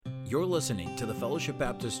You're listening to the Fellowship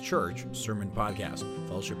Baptist Church Sermon Podcast.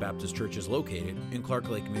 Fellowship Baptist Church is located in Clark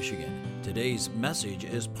Lake, Michigan. Today's message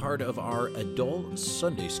is part of our Adult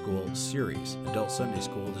Sunday School series. Adult Sunday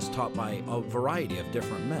School is taught by a variety of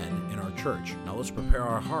different men in our church. Now let's prepare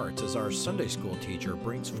our hearts as our Sunday School teacher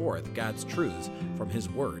brings forth God's truths from His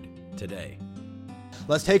Word today.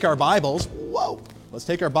 Let's take our Bibles,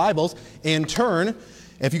 and turn.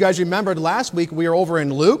 If you guys remembered last week, we were over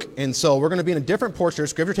in Luke, and so we're going to be in a different portion of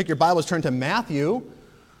Scripture. Take your Bibles, turn to Matthew.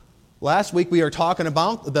 Last week we were talking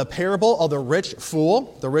about the parable of the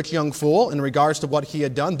rich young fool, in regards to what he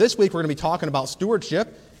had done. This week we're going to be talking about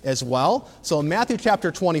stewardship as well. So in Matthew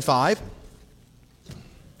chapter 25,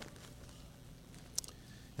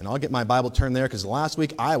 and I'll get my Bible turned there because last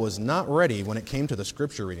week I was not ready when it came to the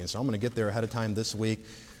Scripture reading, so I'm going to get there ahead of time this week.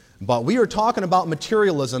 But we were talking about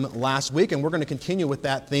materialism last week, and we're going to continue with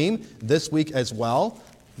that theme this week as well.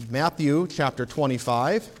 Matthew chapter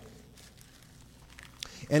 25.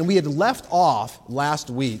 And we had left off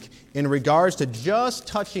last week in regards to just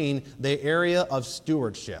touching the area of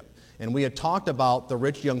stewardship. And we had talked about the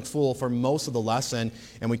rich young fool for most of the lesson,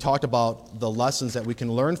 and we talked about the lessons that we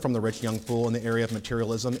can learn from the rich young fool in the area of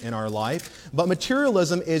materialism in our life. But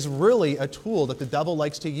materialism is really a tool that the devil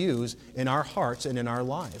likes to use in our hearts and in our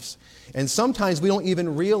lives. And sometimes we don't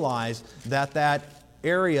even realize that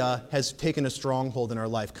area has taken a stronghold in our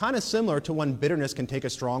life. Kind of similar to when bitterness can take a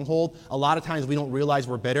stronghold. A lot of times we don't realize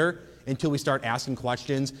we're bitter until we start asking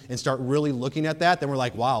questions and start really looking at that. Then we're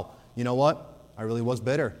like, wow, you know what? I really was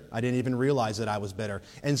bitter. I didn't even realize that I was bitter.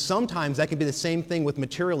 And sometimes that can be the same thing with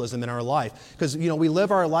materialism in our life. Because, we live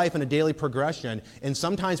our life in a daily progression, and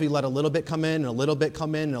sometimes we let a little bit come in, and a little bit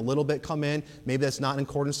come in, and a little bit come in. Maybe that's not in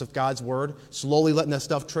accordance with God's Word. Slowly letting that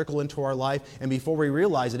stuff trickle into our life, and before we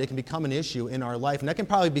realize it, it can become an issue in our life. And that can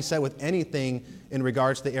probably be said with anything in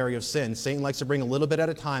regards to the area of sin. Satan likes to bring a little bit at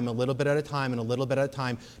a time, a little bit at a time, and a little bit at a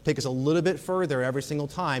time, take us a little bit further every single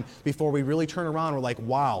time before we really turn around and we're like,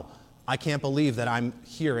 wow, I can't believe that I'm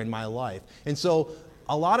here in my life. And so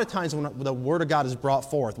a lot of times when the Word of God is brought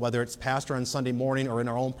forth, whether it's pastor on Sunday morning or in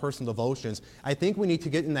our own personal devotions, I think we need to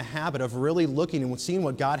get in the habit of really looking and seeing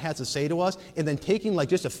what God has to say to us, and then taking like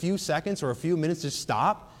just a few seconds or a few minutes to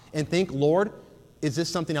stop and think, Lord, is this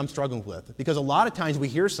something I'm struggling with? Because a lot of times we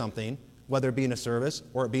hear something, whether it be in a service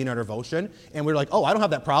or it be in our devotion, and we're like, oh, I don't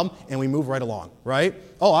have that problem, and we move right along, right?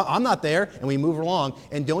 Oh, I'm not there, and we move along,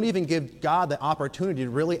 and don't even give God the opportunity to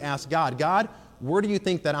really ask God, where do you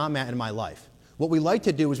think that I'm at in my life? What we like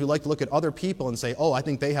to do is we like to look at other people and say, oh, I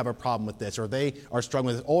think they have a problem with this, or they are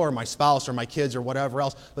struggling with it, or my spouse or my kids or whatever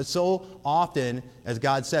else. But so often, as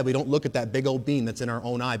God said, we don't look at that big old beam that's in our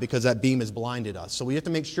own eye because that beam has blinded us. So we have to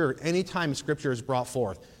make sure anytime Scripture is brought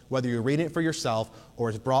forth, whether you're reading it for yourself or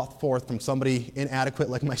it's brought forth from somebody inadequate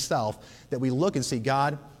like myself, that we look and see,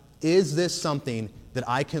 God, is this something that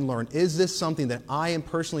I can learn? Is this something that I am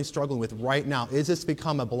personally struggling with right now? Is this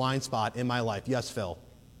become a blind spot in my life? Yes, Phil.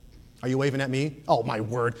 Are you waving at me? Oh, my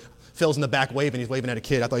word. Phil's in the back waving. He's waving at a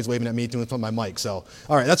kid. I thought he was waving at me doing something with my mic. So,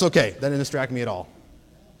 all right, that's okay. That didn't distract me at all.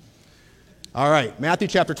 All right, Matthew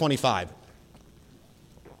chapter 25.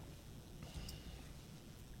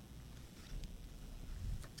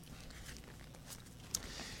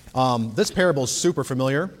 This parable is super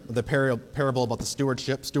familiar, the parable about the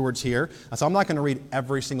stewards here. So I'm not going to read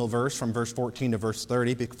every single verse from verse 14 to verse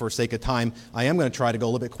 30 for sake of time. I am going to try to go a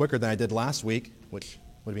little bit quicker than I did last week, which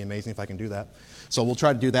would be amazing if I can do that. So we'll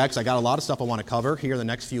try to do that because I got a lot of stuff I want to cover here in the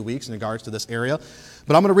next few weeks in regards to this area.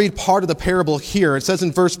 But I'm going to read part of the parable here. It says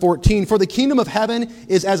in verse 14, "For the kingdom of heaven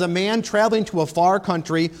is as a man traveling to a far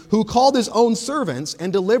country who called his own servants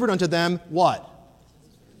and delivered unto them" what?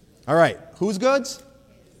 All right, whose goods?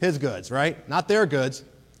 His goods, right? Not their goods,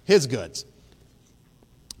 his goods.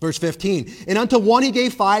 Verse 15, "And unto one he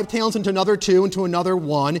gave 5 talents, and to another 2, and to another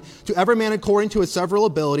 1, to every man according to his several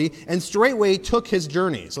ability, and straightway took his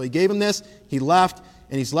journey." So he gave him this, he left,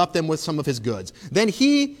 and he's left them with some of his goods. "Then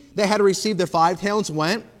he that had received the 5 talents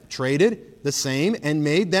went, traded the same, and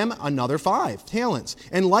made them another 5 talents.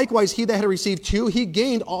 And likewise he that had received 2, he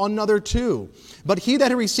gained another 2. But he that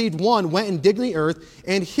had received 1 went and digged in the earth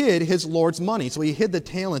and hid his Lord's money." So he hid the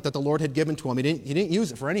talent that the Lord had given to him. He didn't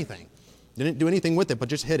use it for anything. He didn't do anything with it, but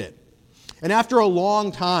just hid it. "And after a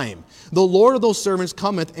long time, the Lord of those servants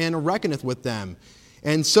cometh and reckoneth with them.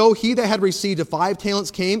 And so he that had received the 5 talents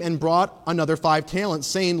came and brought another 5 talents,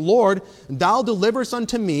 saying, Lord, thou deliverest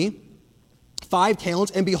unto me 5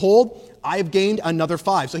 talents, and behold, I have gained another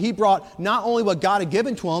 5. So he brought not only what God had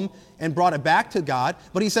given to him and brought it back to God,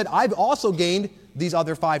 but he said, I've also gained these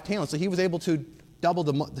other 5 talents. So he was able to double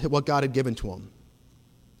what God had given to him.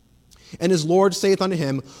 And his Lord saith unto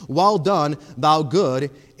him, Well done, thou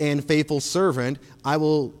good and faithful servant.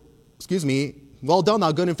 Well done,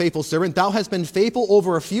 thou good and faithful servant. Thou hast been faithful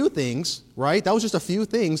over a few things, right? That was just a few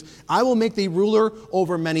things. I will make thee ruler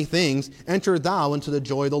over many things. Enter thou into the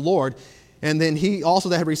joy of the Lord. And then he also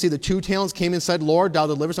that had received the 2 talents came and said, Lord, thou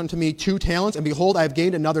deliverest unto me 2 talents, and behold, I have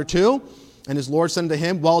gained another 2. And his Lord said unto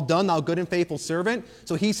him, Well done, thou good and faithful servant.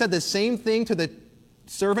 So he said the same thing to the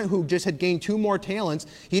servant who just had gained 2 more talents.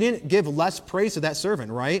 He didn't give less praise to that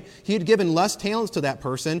servant, right? He had given less talents to that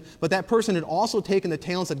person, but that person had also taken the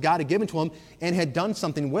talents that God had given to him and had done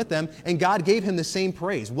something with them, and God gave him the same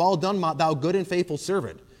praise. Well done, thou good and faithful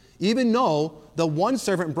servant. Even though the one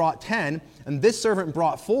servant brought 10 and this servant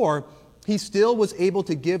brought 4, he still was able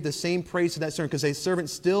to give the same praise to that servant because the servant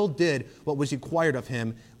still did what was required of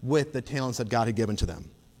him with the talents that God had given to them.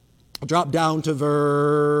 I'll drop down to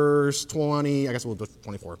verse 20, I guess we'll do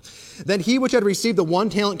 24. Then he which had received the 1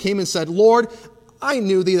 talent came and said, Lord, I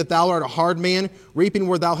knew thee that thou art a hard man, reaping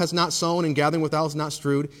where thou hast not sown and gathering where thou hast not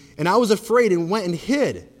strewed. And I was afraid and went and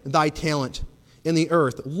hid thy talent in the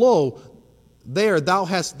earth. Lo, there thou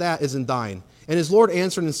hast that is in thine. And his Lord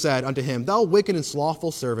answered and said unto him, Thou wicked and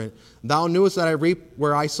slothful servant, thou knewest that I reap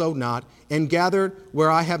where I sowed not, and gathered where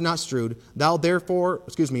I have not strewed. Thou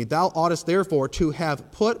oughtest therefore to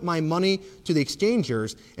have put my money to the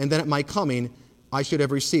exchangers, and then at my coming I should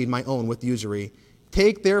have received my own with usury.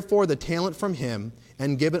 Take therefore the talent from him,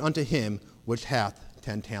 and give it unto him which hath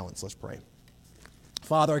 10 talents. Let's pray.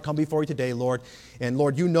 Father, I come before you today, Lord, and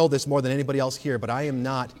Lord, you know this more than anybody else here, but I am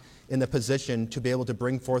not in the position to be able to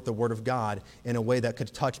bring forth the Word of God in a way that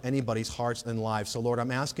could touch anybody's hearts and lives. So, Lord,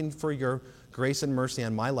 I'm asking for your grace and mercy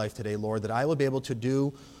on my life today, Lord, that I will be able to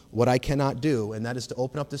do what I cannot do, and that is to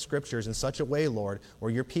open up the Scriptures in such a way, Lord,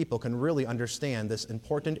 where your people can really understand this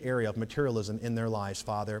important area of materialism in their lives,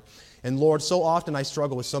 Father. And Lord, so often I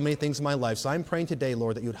struggle with so many things in my life, so I'm praying today,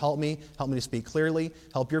 Lord, that you would help me to speak clearly,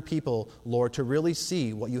 help your people, Lord, to really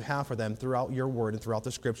see what you have for them throughout your word and throughout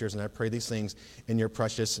the Scriptures, and I pray these things in your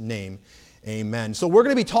precious name. Amen. So we're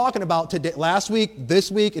going to be talking about today, last week,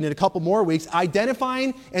 this week, and in a couple more weeks,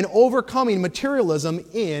 identifying and overcoming materialism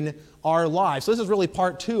in our lives. So this is really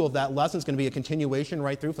part 2 of that lesson. It's going to be a continuation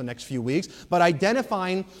right through for the next few weeks. But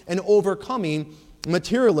identifying and overcoming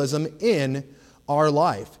materialism in our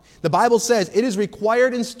life. The Bible says it is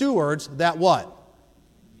required in stewards that what?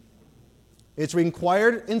 It's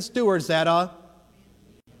required in stewards that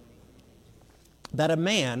a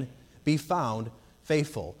man be found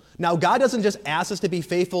faithful. Now, God doesn't just ask us to be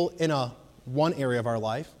faithful in one area of our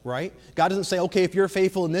life, right? God doesn't say, okay, if you're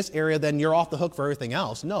faithful in this area, then you're off the hook for everything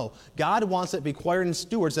else. No, God wants it required in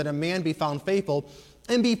stewards that a man be found faithful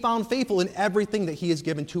and be found faithful in everything that he has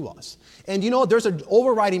given to us. And you know, there's an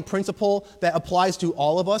overriding principle that applies to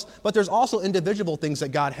all of us, but there's also individual things that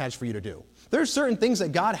God has for you to do. There's certain things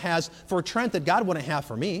that God has for Trent that God wouldn't have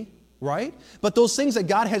for me. Right? But those things that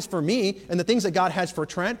God has for me and the things that God has for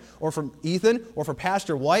Trent or for Ethan or for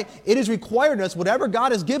Pastor White, it is required in us, whatever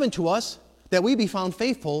God has given to us, that we be found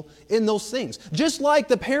faithful in those things. Just like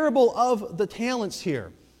the parable of the talents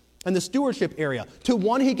here and the stewardship area. To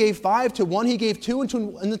one he gave 5, to one he gave 2, and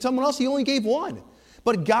to someone else he only gave 1.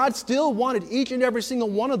 But God still wanted each and every single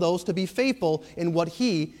one of those to be faithful in what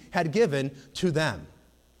he had given to them.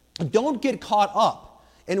 Don't get caught up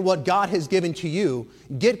in what God has given to you.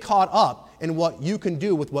 Get caught up in what you can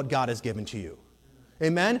do with what God has given to you.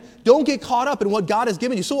 Amen? Don't get caught up in what God has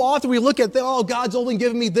given you. So often we look at, God's only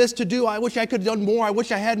given me this to do. I wish I could have done more. I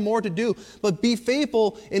wish I had more to do. But be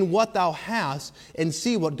faithful in what thou hast and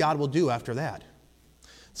see what God will do after that.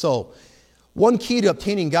 So, one key to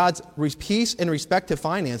obtaining God's peace and respect to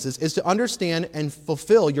finances is to understand and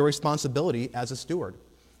fulfill your responsibility as a steward.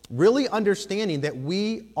 Really understanding that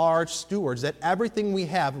we are stewards, that everything we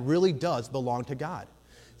have really does belong to God.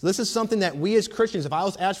 So this is something that we as Christians, if I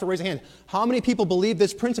was asked for raise a hand, how many people believe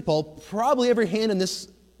this principle? Probably every hand in this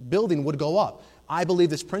building would go up. I believe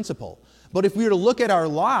this principle. But if we were to look at our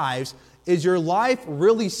lives, is your life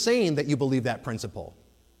really saying that you believe that principle?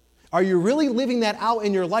 Are you really living that out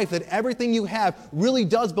in your life, that everything you have really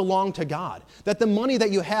does belong to God? That the money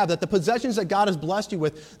that you have, that the possessions that God has blessed you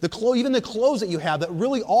with, even the clothes that you have, that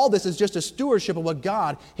really all this is just a stewardship of what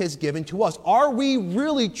God has given to us. Are we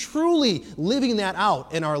really, truly living that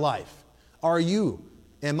out in our life?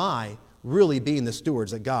 Am I really being the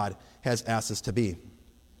stewards that God has asked us to be?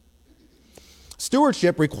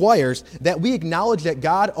 Stewardship requires that we acknowledge that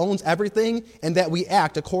God owns everything and that we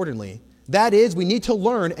act accordingly. That is, we need to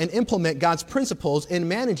learn and implement God's principles in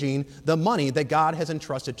managing the money that God has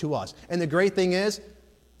entrusted to us. And the great thing is,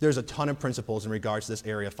 There's a ton of principles in regards to this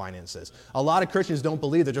area of finances. A lot of Christians don't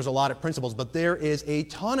believe that there's a lot of principles, but there is a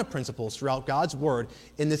ton of principles throughout God's Word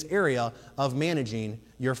in this area of managing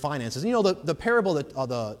your finances. You know, the parable of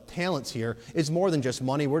the talents here is more than just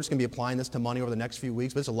money. We're just going to be applying this to money over the next few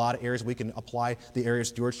weeks, but there's a lot of areas we can apply the area of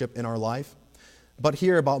stewardship in our life. But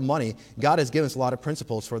here about money, God has given us a lot of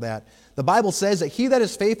principles for that. The Bible says that he that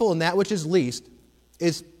is faithful in that which is least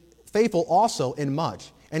is faithful also in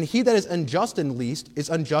much. And he that is unjust in least is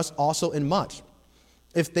unjust also in much.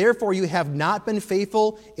 If therefore you have not been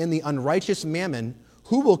faithful in the unrighteous mammon,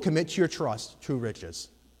 who will commit to your trust true riches?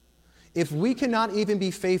 If we cannot even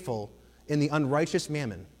be faithful in the unrighteous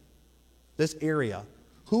mammon, this area,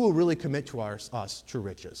 who will really commit to us true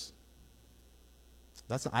riches?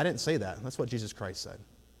 I didn't say that. That's what Jesus Christ said.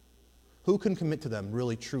 Who can commit to them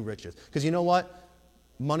really true riches? Because you know what?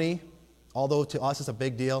 Money, although to us it's a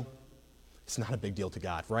big deal, it's not a big deal to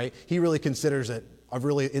God, right? He really considers it a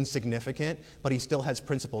really insignificant, but he still has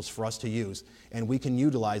principles for us to use, and we can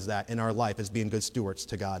utilize that in our life as being good stewards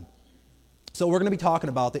to God. So we're going to be talking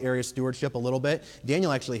about the area of stewardship a little bit.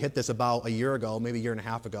 Daniel actually hit this about a year ago, maybe a year and a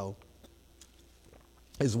half ago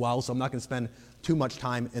as well, so I'm not going to spend too much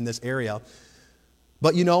time in this area.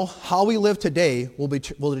 But you know, how we live today will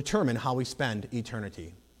determine how we spend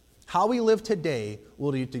eternity. How we live today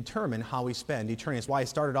will determine how we spend eternity. That's why I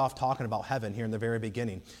started off talking about heaven here in the very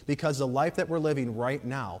beginning. Because the life that we're living right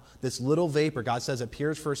now, this little vapor, God says,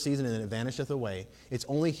 appears for a season and then it vanisheth away. It's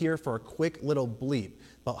only here for a quick little bleep.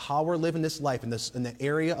 But how we're living this life in the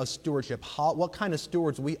area of stewardship, what kind of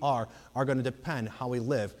stewards we are going to depend how we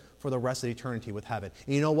live for the rest of eternity with heaven.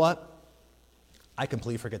 And you know what? I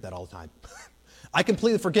completely forget that all the time. I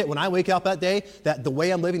completely forget when I wake up that day that the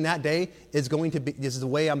way I'm living that day is the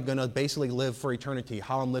way I'm going to basically live for eternity,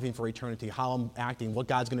 how I'm living for eternity, how I'm acting, what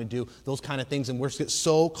God's going to do, those kind of things. And we're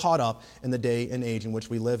so caught up in the day and age in which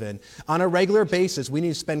we live in. On a regular basis, we need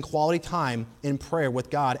to spend quality time in prayer with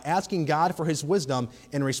God, asking God for his wisdom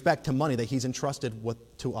in respect to money that he's entrusted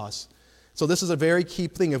to us. So this is a very key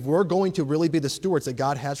thing. If we're going to really be the stewards that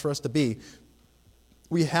God has for us to be,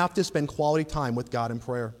 we have to spend quality time with God in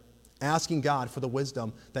prayer, asking God for the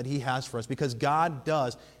wisdom that he has for us, because God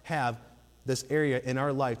does have this area in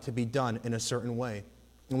our life to be done in a certain way.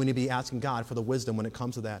 And we need to be asking God for the wisdom when it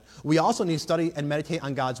comes to that. We also need to study and meditate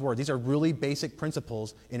on God's Word. These are really basic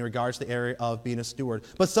principles in regards to the area of being a steward.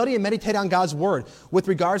 But study and meditate on God's Word with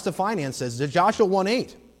regards to finances. Joshua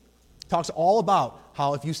 1:8 talks all about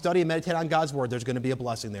how if you study and meditate on God's Word, there's going to be a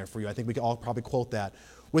blessing there for you. I think we can all probably quote that.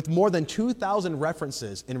 With more than 2,000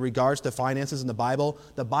 references in regards to finances in the Bible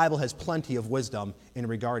has plenty of wisdom in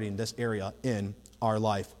regarding this area in our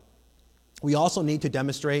life. We also need to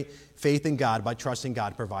demonstrate faith in God by trusting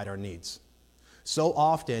God to provide our needs. So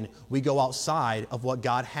often we go outside of what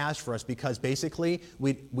God has for us because basically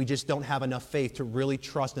we just don't have enough faith to really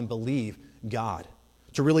trust and believe God.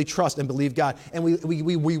 And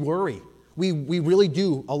we worry. We really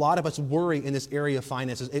do. A lot of us worry in this area of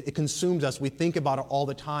finances. It consumes us. We think about it all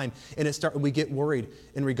the time, and we get worried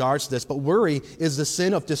in regards to this. But worry is the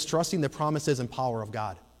sin of distrusting the promises and power of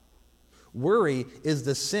God. Worry is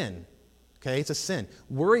the sin. Okay, it's a sin.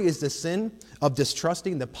 Worry is the sin of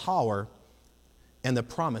distrusting the power and the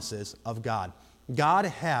promises of God. God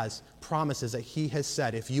has promises that he has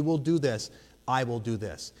said, if you will do this, I will do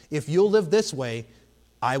this. If you'll live this way,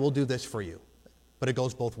 I will do this for you. But it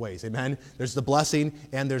goes both ways, amen? There's the blessing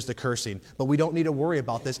and there's the cursing. But we don't need to worry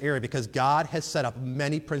about this area because God has set up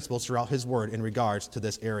many principles throughout his word in regards to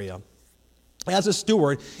this area. As a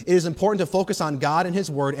steward, it is important to focus on God and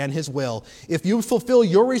his word and his will. If you fulfill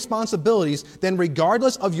your responsibilities, then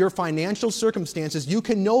regardless of your financial circumstances, you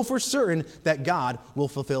can know for certain that God will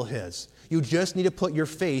fulfill his. You just need to put your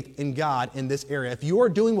faith in God in this area. If you are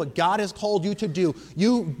doing what God has called you to do,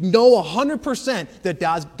 you know 100% that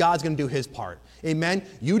God's going to do his part. Amen?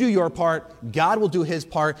 You do your part, God will do his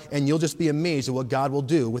part, and you'll just be amazed at what God will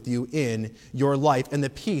do with you in your life and the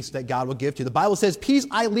peace that God will give to you. The Bible says, peace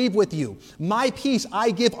I leave with you. My peace I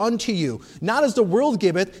give unto you. Not as the world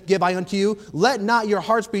giveth, give I unto you. Let not your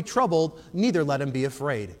hearts be troubled, neither let them be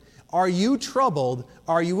afraid. Are you troubled?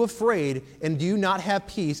 Are you afraid? And do you not have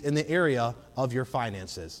peace in the area of your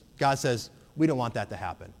finances? God says, we don't want that to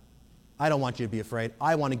happen. I don't want you to be afraid.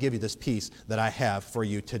 I want to give you this peace that I have for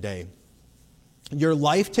you today. Your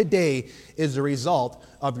life today is the result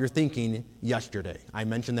of your thinking yesterday. I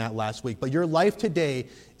mentioned that last week. But your life today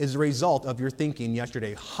is the result of your thinking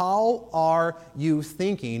yesterday. How are you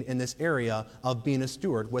thinking in this area of being a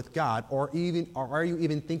steward with God? Or are you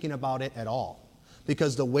even thinking about it at all?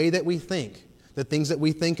 Because the way that we think, the things that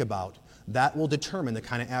we think about, that will determine the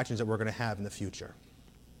kind of actions that we're going to have in the future.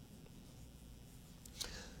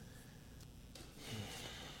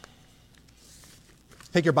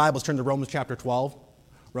 Take your Bibles, turn to Romans chapter 12.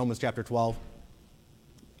 Romans chapter 12.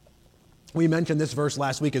 We mentioned this verse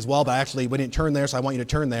last week as well, but actually we didn't turn there, so I want you to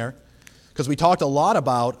turn there. Because we talked a lot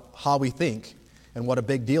about how we think and what a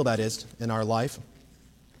big deal that is in our life.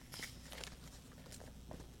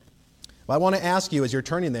 But I want to ask you as you're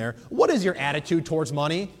turning there, what is your attitude towards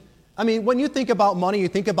money? I mean, when you think about money, you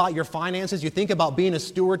think about your finances, you think about being a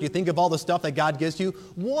steward, you think of all the stuff that God gives you.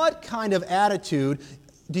 What kind of attitude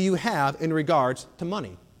do you have in regards to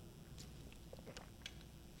money?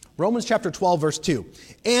 Romans chapter 12, verse 2.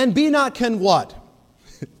 And be not what?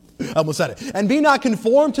 I almost said it. And be not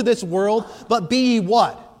conformed to this world, but be ye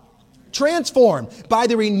what? Transformed by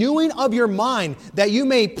the renewing of your mind, that you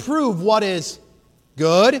may prove what is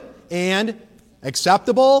good and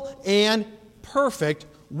acceptable and perfect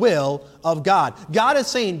will of God. God is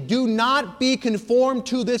saying, do not be conformed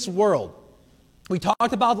to this world. We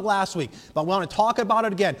talked about it last week, but I want to talk about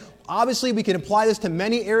it again. Obviously, we can apply this to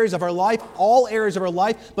many areas of our life, all areas of our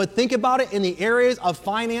life, but think about it in the areas of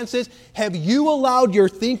finances. Have you allowed your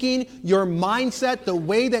thinking, your mindset, the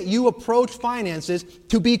way that you approach finances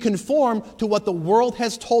to be conformed to what the world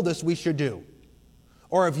has told us we should do?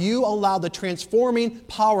 Or have you allowed the transforming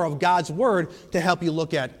power of God's Word to help you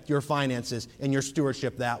look at your finances and your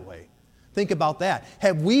stewardship that way? Think about that.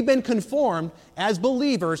 Have we been conformed as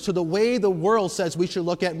believers to the way the world says we should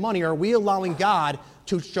look at money? Or are we allowing God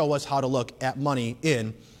to show us how to look at money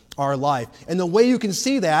in our life? And the way you can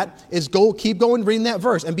see that is keep going reading that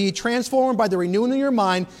verse. And be transformed by the renewing of your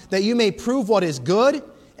mind, that you may prove what is good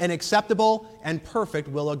and acceptable and perfect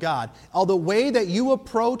will of God. The way that you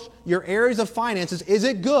approach your areas of finances, is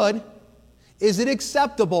it good? Is it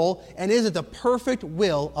acceptable? And is it the perfect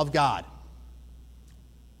will of God?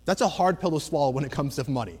 That's a hard pill to swallow when it comes to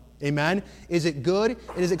money. Amen? Is it good?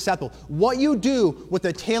 It is acceptable. What you do with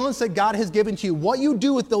the talents that God has given to you, what you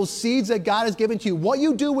do with those seeds that God has given to you, what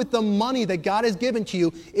you do with the money that God has given to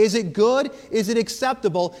you, is it good? Is it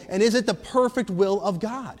acceptable? And is it the perfect will of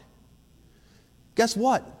God? Guess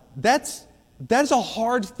what? That's a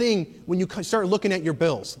hard thing when you start looking at your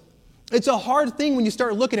bills. It's a hard thing when you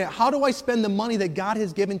start looking at how do I spend the money that God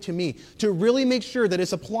has given to me to really make sure that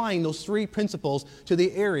it's applying those three principles to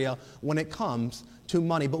the area when it comes to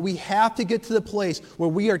money. But we have to get to the place where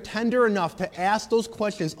we are tender enough to ask those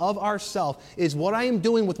questions of ourselves. Is what I am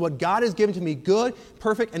doing with what God has given to me good,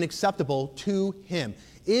 perfect, and acceptable to Him?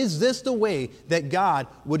 Is this the way that God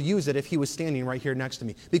would use it if He was standing right here next to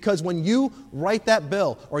me? Because when you write that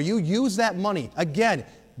bill or you use that money, again,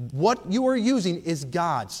 what you are using is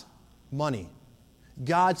God's money,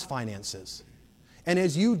 God's finances. And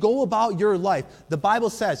as you go about your life, the Bible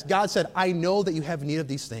says, God said, I know that you have need of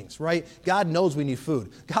these things, right? God knows we need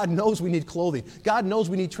food. God knows we need clothing. God knows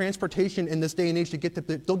we need transportation in this day and age to get to,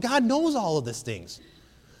 God knows all of these things.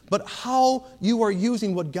 But how you are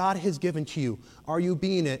using what God has given to you, are you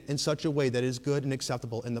being it in such a way that is good and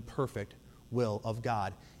acceptable in the perfect will of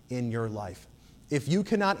God in your life? If you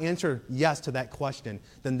cannot answer yes to that question,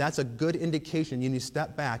 then that's a good indication you need to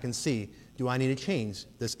step back and see, do I need to change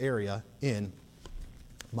this area in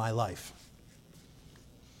my life?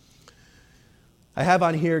 I have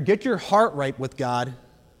on here, get your heart right with God,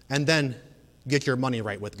 and then get your money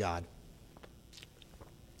right with God.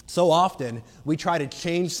 So often, we try to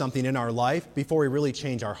change something in our life before we really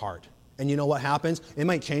change our heart. And you know what happens? It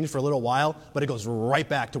might change for a little while, but it goes right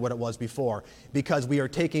back to what it was before because we are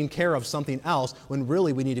taking care of something else when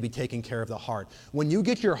really we need to be taking care of the heart. When you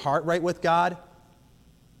get your heart right with God,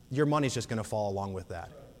 your money's just going to fall along with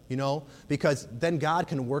that. You know, because then God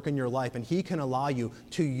can work in your life and He can allow you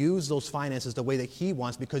to use those finances the way that He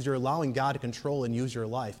wants because you're allowing God to control and use your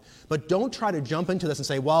life. But don't try to jump into this and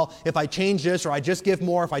say, well, if I change this or I just give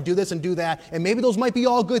more, if I do this and do that, and maybe those might be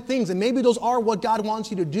all good things and maybe those are what God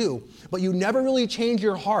wants you to do, but you never really change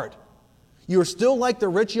your heart. You're still like the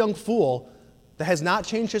rich young fool that has not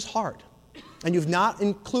changed his heart. And you've not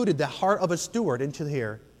included the heart of a steward into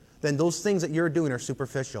here. Then those things that you're doing are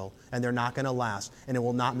superficial and they're not going to last and it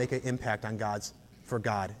will not make an impact on for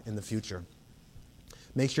God in the future.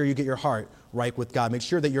 Make sure you get your heart right with God. Make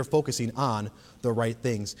sure that you're focusing on the right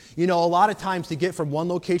things. You know, a lot of times to get from one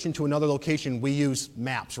location to another location, we use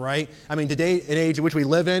maps, right? I mean, today, an age in which we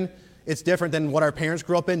live in, it's different than what our parents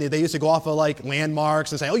grew up in. They used to go off of like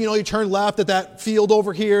landmarks and say, oh, you know, you turn left at that field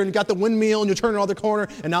over here and you got the windmill and you turn around the corner.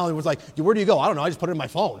 And now it was like, where do you go? I don't know. I just put it in my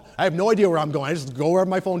phone. I have no idea where I'm going. I just go wherever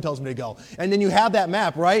my phone tells me to go. And then you have that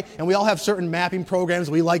map, right? And we all have certain mapping programs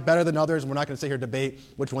we like better than others. And we're not going to sit here and debate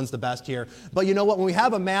which one's the best here. But you know what? When we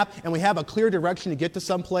have a map and we have a clear direction to get to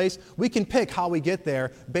some place, we can pick how we get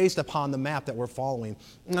there based upon the map that we're following.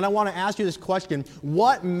 And I want to ask you this question.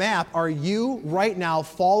 What map are you right now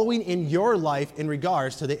following in your life in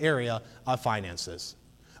regards to the area of finances?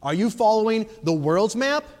 Are you following the world's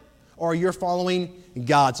map, or you're following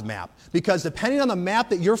God's map? Because depending on the map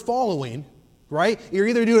that you're following, right, you're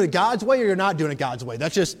either doing it God's way or you're not doing it God's way.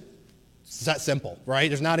 That's just it's that simple, right?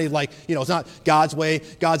 There's not it's not God's way,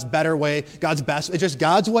 God's better way, God's best. It's just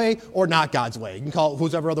God's way or not God's way. You can call it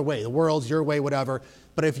whoever other way, the world's, your way, whatever.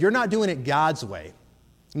 But if you're not doing it God's way,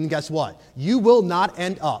 then guess what? You will not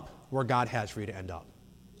end up where God has for you to end up.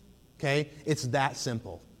 Okay? It's that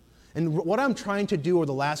simple. And what I'm trying to do over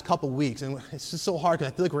the last couple weeks, and it's just so hard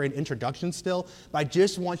because I feel like we're in introduction still, but I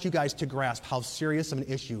just want you guys to grasp how serious of an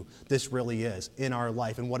issue this really is in our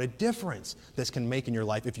life and what a difference this can make in your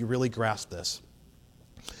life if you really grasp this.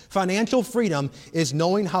 Financial freedom is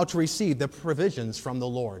knowing how to receive the provisions from the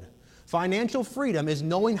Lord. Financial freedom is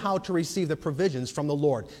knowing how to receive the provisions from the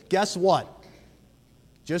Lord. Guess what?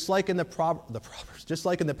 Just like in the Proverbs, just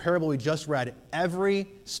like in the parable we just read, every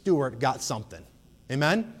steward got something.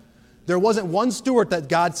 Amen? There wasn't one steward that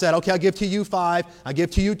God said, okay, I'll give to you 5, I give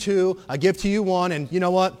to you 2, I give to you 1, and you know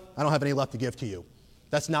what? I don't have any left to give to you.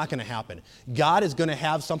 That's not going to happen. God is going to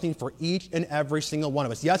have something for each and every single one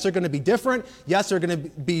of us. Yes, they're going to be different. Yes, they're going to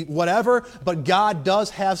be whatever, but God does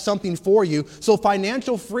have something for you. So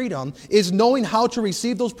financial freedom is knowing how to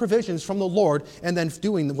receive those provisions from the Lord and then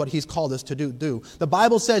doing what He's called us to do. The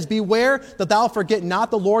Bible says, beware that thou forget not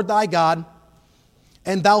the Lord thy God,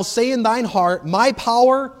 and thou say in thine heart, my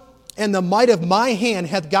power and the might of my hand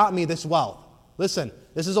hath got me this wealth. Listen,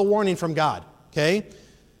 this is a warning from God, okay?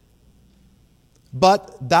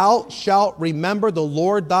 But thou shalt remember the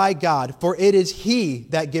Lord thy God, for it is He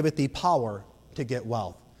that giveth thee power to get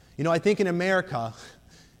wealth. You know, I think in America,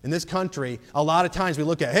 in this country, a lot of times we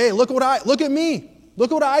look at, hey, look at me.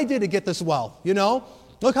 Look what I did to get this wealth, you know?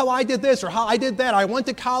 Look how I did this or how I did that. I went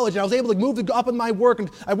to college and I was able to move up in my work and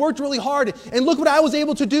I worked really hard. And look what I was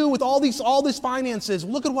able to do with all these finances.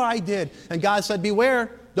 Look at what I did. And God said,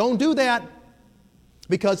 beware, don't do that.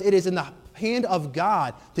 Because it is in the hand of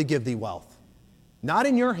God to give thee wealth. Not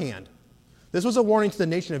in your hand. This was a warning to the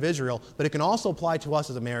nation of Israel, but it can also apply to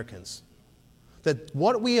us as Americans. That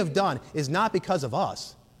what we have done is not because of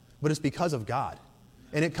us, but it's because of God.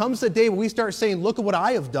 And it comes the day when we start saying, look at what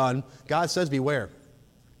I have done. God says, beware.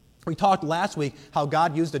 We talked last week how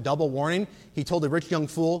God used a double warning. He told the rich young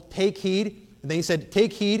fool, take heed. And then He said,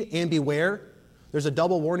 take heed and beware. There's a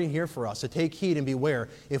double warning here for us to take heed and beware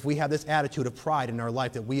if we have this attitude of pride in our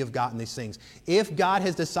life that we have gotten these things. If God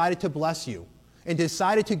has decided to bless you and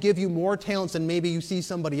decided to give you more talents than maybe you see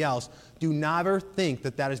somebody else, do never think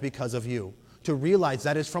that that is because of you. To realize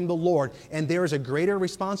that is from the Lord, and there is a greater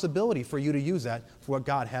responsibility for you to use that for what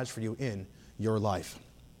God has for you in your life.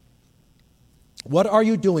 What are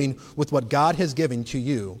you doing with what God has given to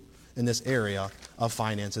you in this area of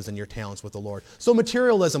finances and your talents with the Lord? So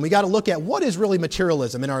materialism, we got to look at what is really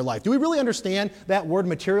materialism in our life. Do we really understand that word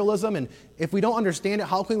materialism? And if we don't understand it,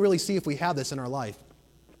 how can we really see if we have this in our life?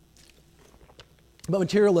 But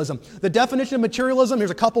materialism. The definition of materialism, here's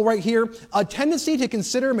a couple right here. A tendency to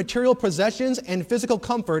consider material possessions and physical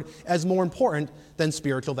comfort as more important than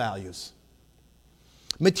spiritual values.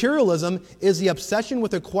 Materialism is the obsession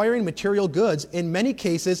with acquiring material goods. In many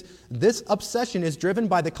cases, this obsession is driven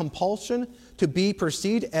by the compulsion to be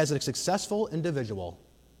perceived as a successful individual.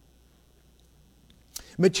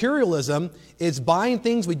 Materialism is buying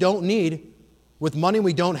things we don't need with money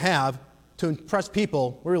we don't have to impress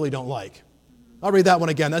people we really don't like. I'll read that one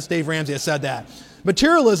again. That's Dave Ramsey that said that.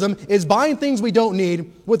 Materialism is buying things we don't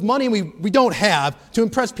need with money we don't have to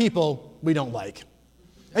impress people we don't like.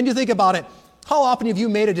 And you think about it, how often have you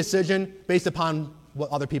made a decision based upon what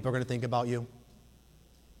other people are going to think about you?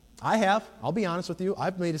 I have. I'll be honest with you.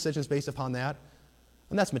 I've made decisions based upon that.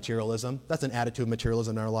 And that's materialism. That's an attitude of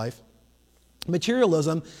materialism in our life.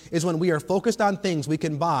 Materialism is when we are focused on things we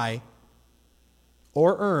can buy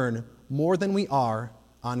or earn more than we are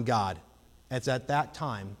on God. It's at that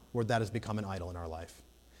time where that has become an idol in our life.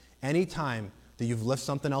 Any time that you've lifted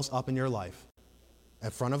something else up in your life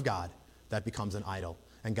in front of God, that becomes an idol.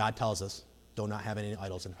 And God tells us, do not have any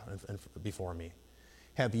idols before me.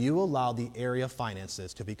 Have you allowed the area of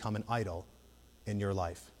finances to become an idol in your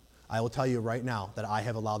life? I will tell you right now that I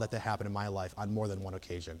have allowed that to happen in my life on more than one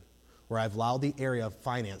occasion, where I've allowed the area of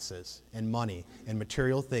finances and money and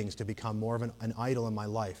material things to become more of an idol in my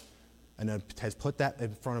life, and it has put that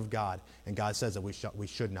in front of God, and God says that we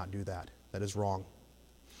should not do that. That is wrong.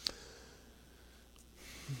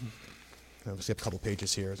 I'll skip a couple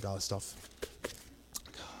pages here. There's a lot of stuff.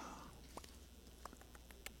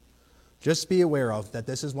 Just be aware of that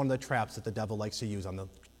this is one of the traps that the devil likes to use on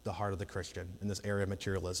the heart of the Christian in this area of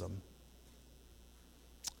materialism.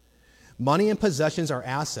 Money and possessions are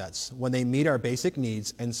assets when they meet our basic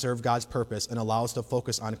needs and serve God's purpose and allow us to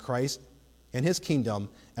focus on Christ and his kingdom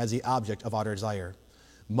as the object of our desire.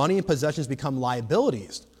 Money and possessions become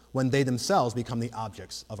liabilities when they themselves become the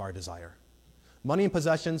objects of our desire. Money and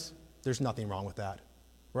possessions, there's nothing wrong with that,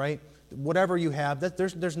 right? Whatever you have,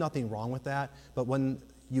 there's nothing wrong with that. But when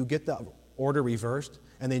you get the order reversed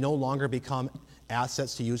and they no longer become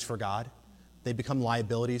assets to use for God, they become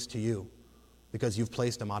liabilities to you because you've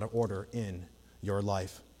placed them out of order in your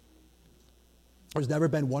life. There's never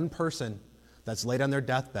been one person that's laid on their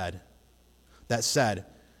deathbed that said,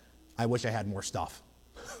 I wish I had more stuff.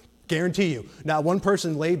 Guarantee you, not one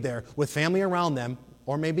person laid there with family around them,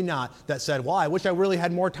 or maybe not, that said, well, I wish I really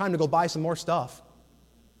had more time to go buy some more stuff.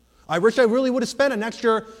 I wish I really would have spent an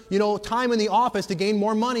extra, time in the office to gain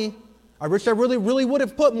more money. I wish I really would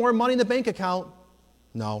have put more money in the bank account.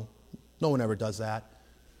 No one ever does that.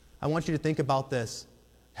 I want you to think about this.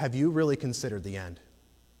 Have you really considered the end?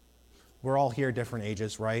 We're all here at different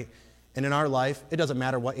ages, right? And in our life, it doesn't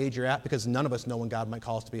matter what age you're at because none of us know when God might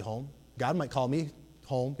call us to be home. God might call me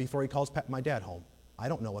home before he calls my dad home. I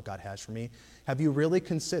don't know what God has for me. Have you really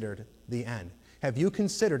considered the end? Have you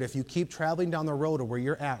considered, if you keep traveling down the road or where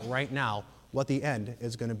you're at right now, what the end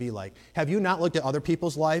is going to be like? Have you not looked at other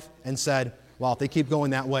people's life and said, well, if they keep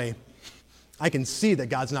going that way, I can see that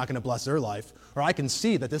God's not going to bless their life, or I can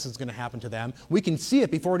see that this is going to happen to them. We can see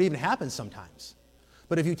it before it even happens sometimes.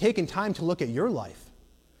 But if you've taken time to look at your life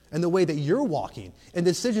and the way that you're walking and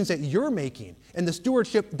decisions that you're making and the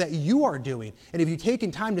stewardship that you are doing, and if you've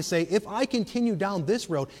taken time to say, if I continue down this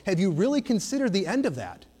road, have you really considered the end of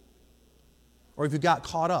that? Or have you got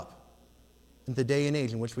caught up in the day and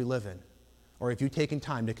age in which we live in? Or have you taken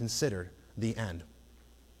time to consider the end?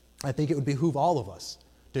 I think it would behoove all of us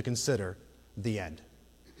to consider the end.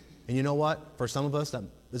 And you know what? For some of us, that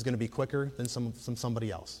is going to be quicker than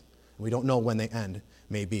somebody else. We don't know when the end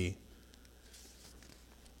may be.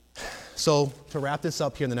 So, to wrap this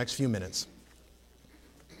up here in the next few minutes,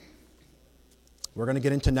 we're going to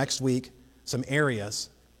get into next week some areas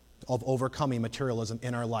of overcoming materialism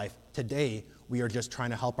in our life. Today, we are just trying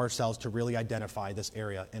to help ourselves to really identify this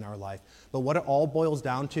area in our life. But what it all boils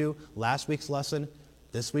down to, last week's lesson,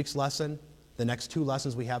 this week's lesson, the next 2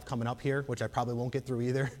 lessons we have coming up here, which I probably won't get through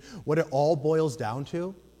either, what it all boils down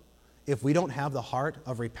to, if we don't have the heart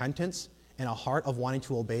of repentance and a heart of wanting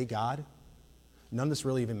to obey God, none of this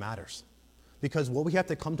really even matters. Because what we have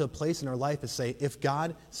to come to a place in our life is say, if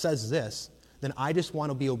God says this, then I just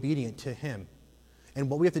want to be obedient to him.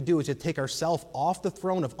 And what we have to do is to take ourselves off the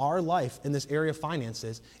throne of our life in this area of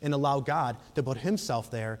finances and allow God to put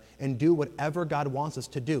himself there and do whatever God wants us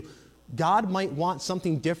to do. God might want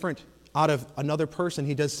something different out of another person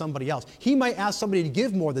he does somebody else. He might ask somebody to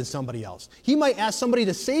give more than somebody else. He might ask somebody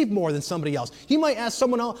to save more than somebody else. He might ask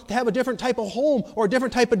someone else to have a different type of home or a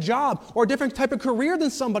different type of job or a different type of career than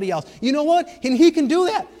somebody else. You know what? And he can do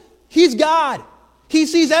that. He's God. He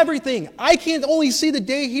sees everything. I can't only see the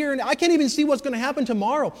day here, and I can't even see what's going to happen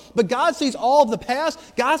tomorrow. But God sees all of the past.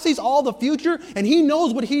 God sees all the future, and he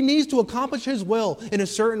knows what he needs to accomplish his will in a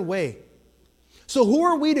certain way. So who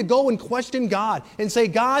are we to go and question God and say,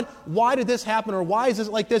 God, why did this happen? Or why is this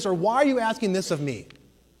like this? Or why are you asking this of me?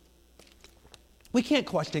 We can't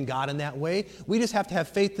question God in that way. We just have to have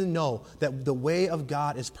faith to know that the way of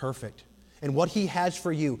God is perfect. And what he has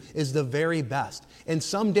for you is the very best. And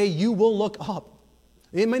someday you will look up.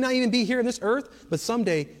 It may not even be here on this earth, but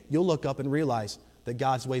someday you'll look up and realize that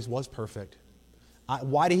God's ways was perfect.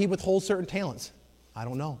 Why did he withhold certain talents? I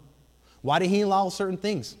don't know. Why did he allow certain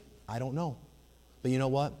things? I don't know. But you know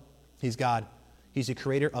what? He's God. He's the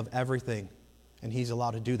creator of everything. And he's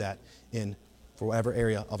allowed to do that in whatever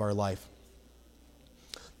area of our life.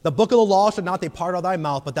 The book of the law shall not depart out of thy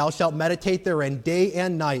mouth, but thou shalt meditate therein day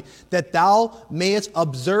and night, that thou mayest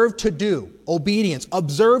observe to do, obedience,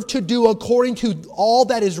 observe to do according to all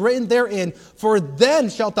that is written therein, for then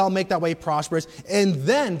shalt thou make thy way prosperous, and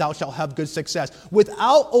then thou shalt have good success.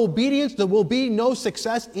 Without obedience, there will be no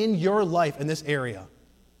success in your life in this area.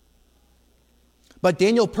 But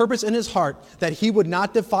Daniel purposed in his heart that he would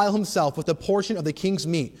not defile himself with a portion of the king's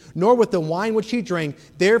meat, nor with the wine which he drank.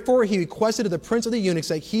 Therefore he requested of the prince of the eunuchs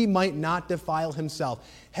that he might not defile himself.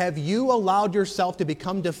 Have you allowed yourself to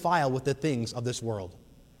become defiled with the things of this world?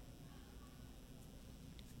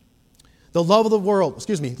 The love of the world,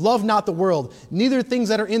 love not the world, neither things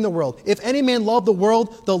that are in the world. If any man love the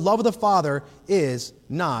world, the love of the Father is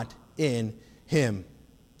not in him.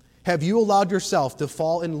 Have you allowed yourself to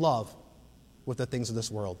fall in love with the things of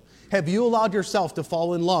this world? Have you allowed yourself to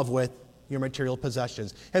fall in love with your material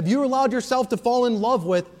possessions? Have you allowed yourself to fall in love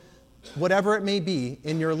with whatever it may be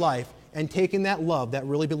in your life and taken that love that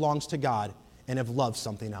really belongs to God and have loved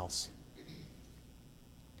something else?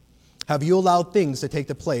 Have you allowed things to take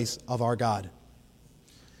the place of our God?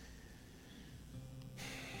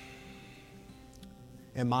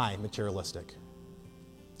 Am I materialistic?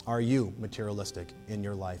 Are you materialistic in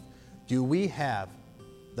your life? Do we have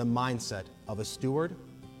the mindset of a steward,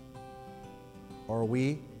 or are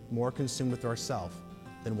we more consumed with ourselves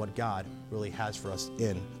than what God really has for us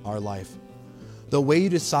in our life? The way you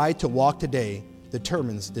decide to walk today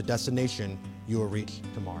determines the destination you will reach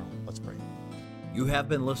tomorrow. Let's pray. You have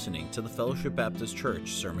been listening to the Fellowship Baptist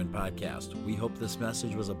Church Sermon Podcast. We hope this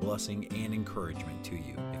message was a blessing and encouragement to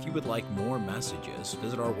you. If you would like more messages,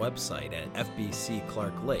 visit our website at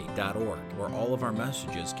fbcclarklake.org, where all of our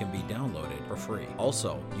messages can be downloaded for free.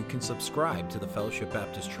 Also, you can subscribe to the Fellowship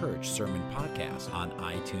Baptist Church Sermon Podcast on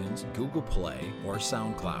iTunes, Google Play, or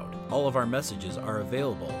SoundCloud. All of our messages are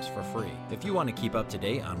available for free. If you want to keep up to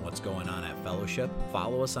date on what's going on at Fellowship,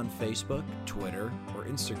 follow us on Facebook, Twitter, or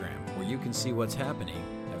Instagram, where you can see what's happening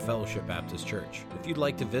at Fellowship Baptist Church. If you'd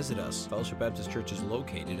like to visit us, Fellowship Baptist Church is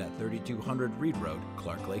located at 3200 Reed Road,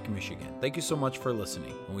 Clark Lake, Michigan. Thank you so much for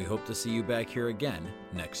listening, and we hope to see you back here again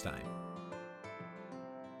next time.